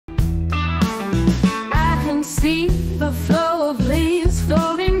see the flow of leaves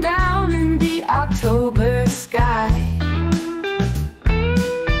floating down in the October sky.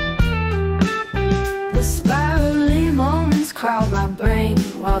 The spiraling moments crowd my brain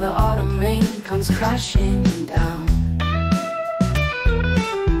while the autumn rain comes crashing down.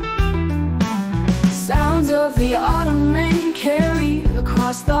 Sounds of the autumn rain carry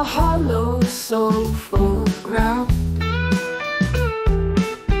across the hollow, soulful ground.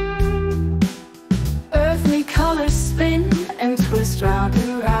 Earthly colors spin and twist round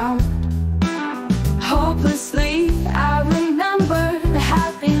and round. Hopelessly, I remember the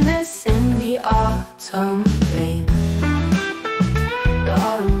happiness in the autumn rain. The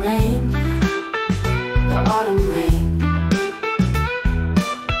autumn rain, the autumn rain.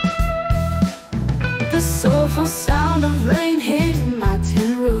 The soulful sound of rain hitting my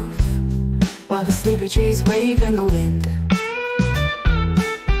tin roof, while the sleepy trees wave in the wind.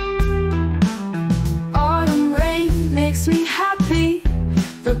 Autumn rain makes me happy,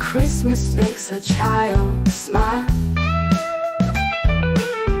 for Christmas makes a child smile.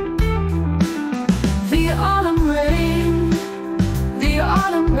 The autumn rain, the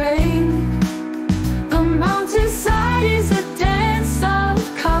autumn rain.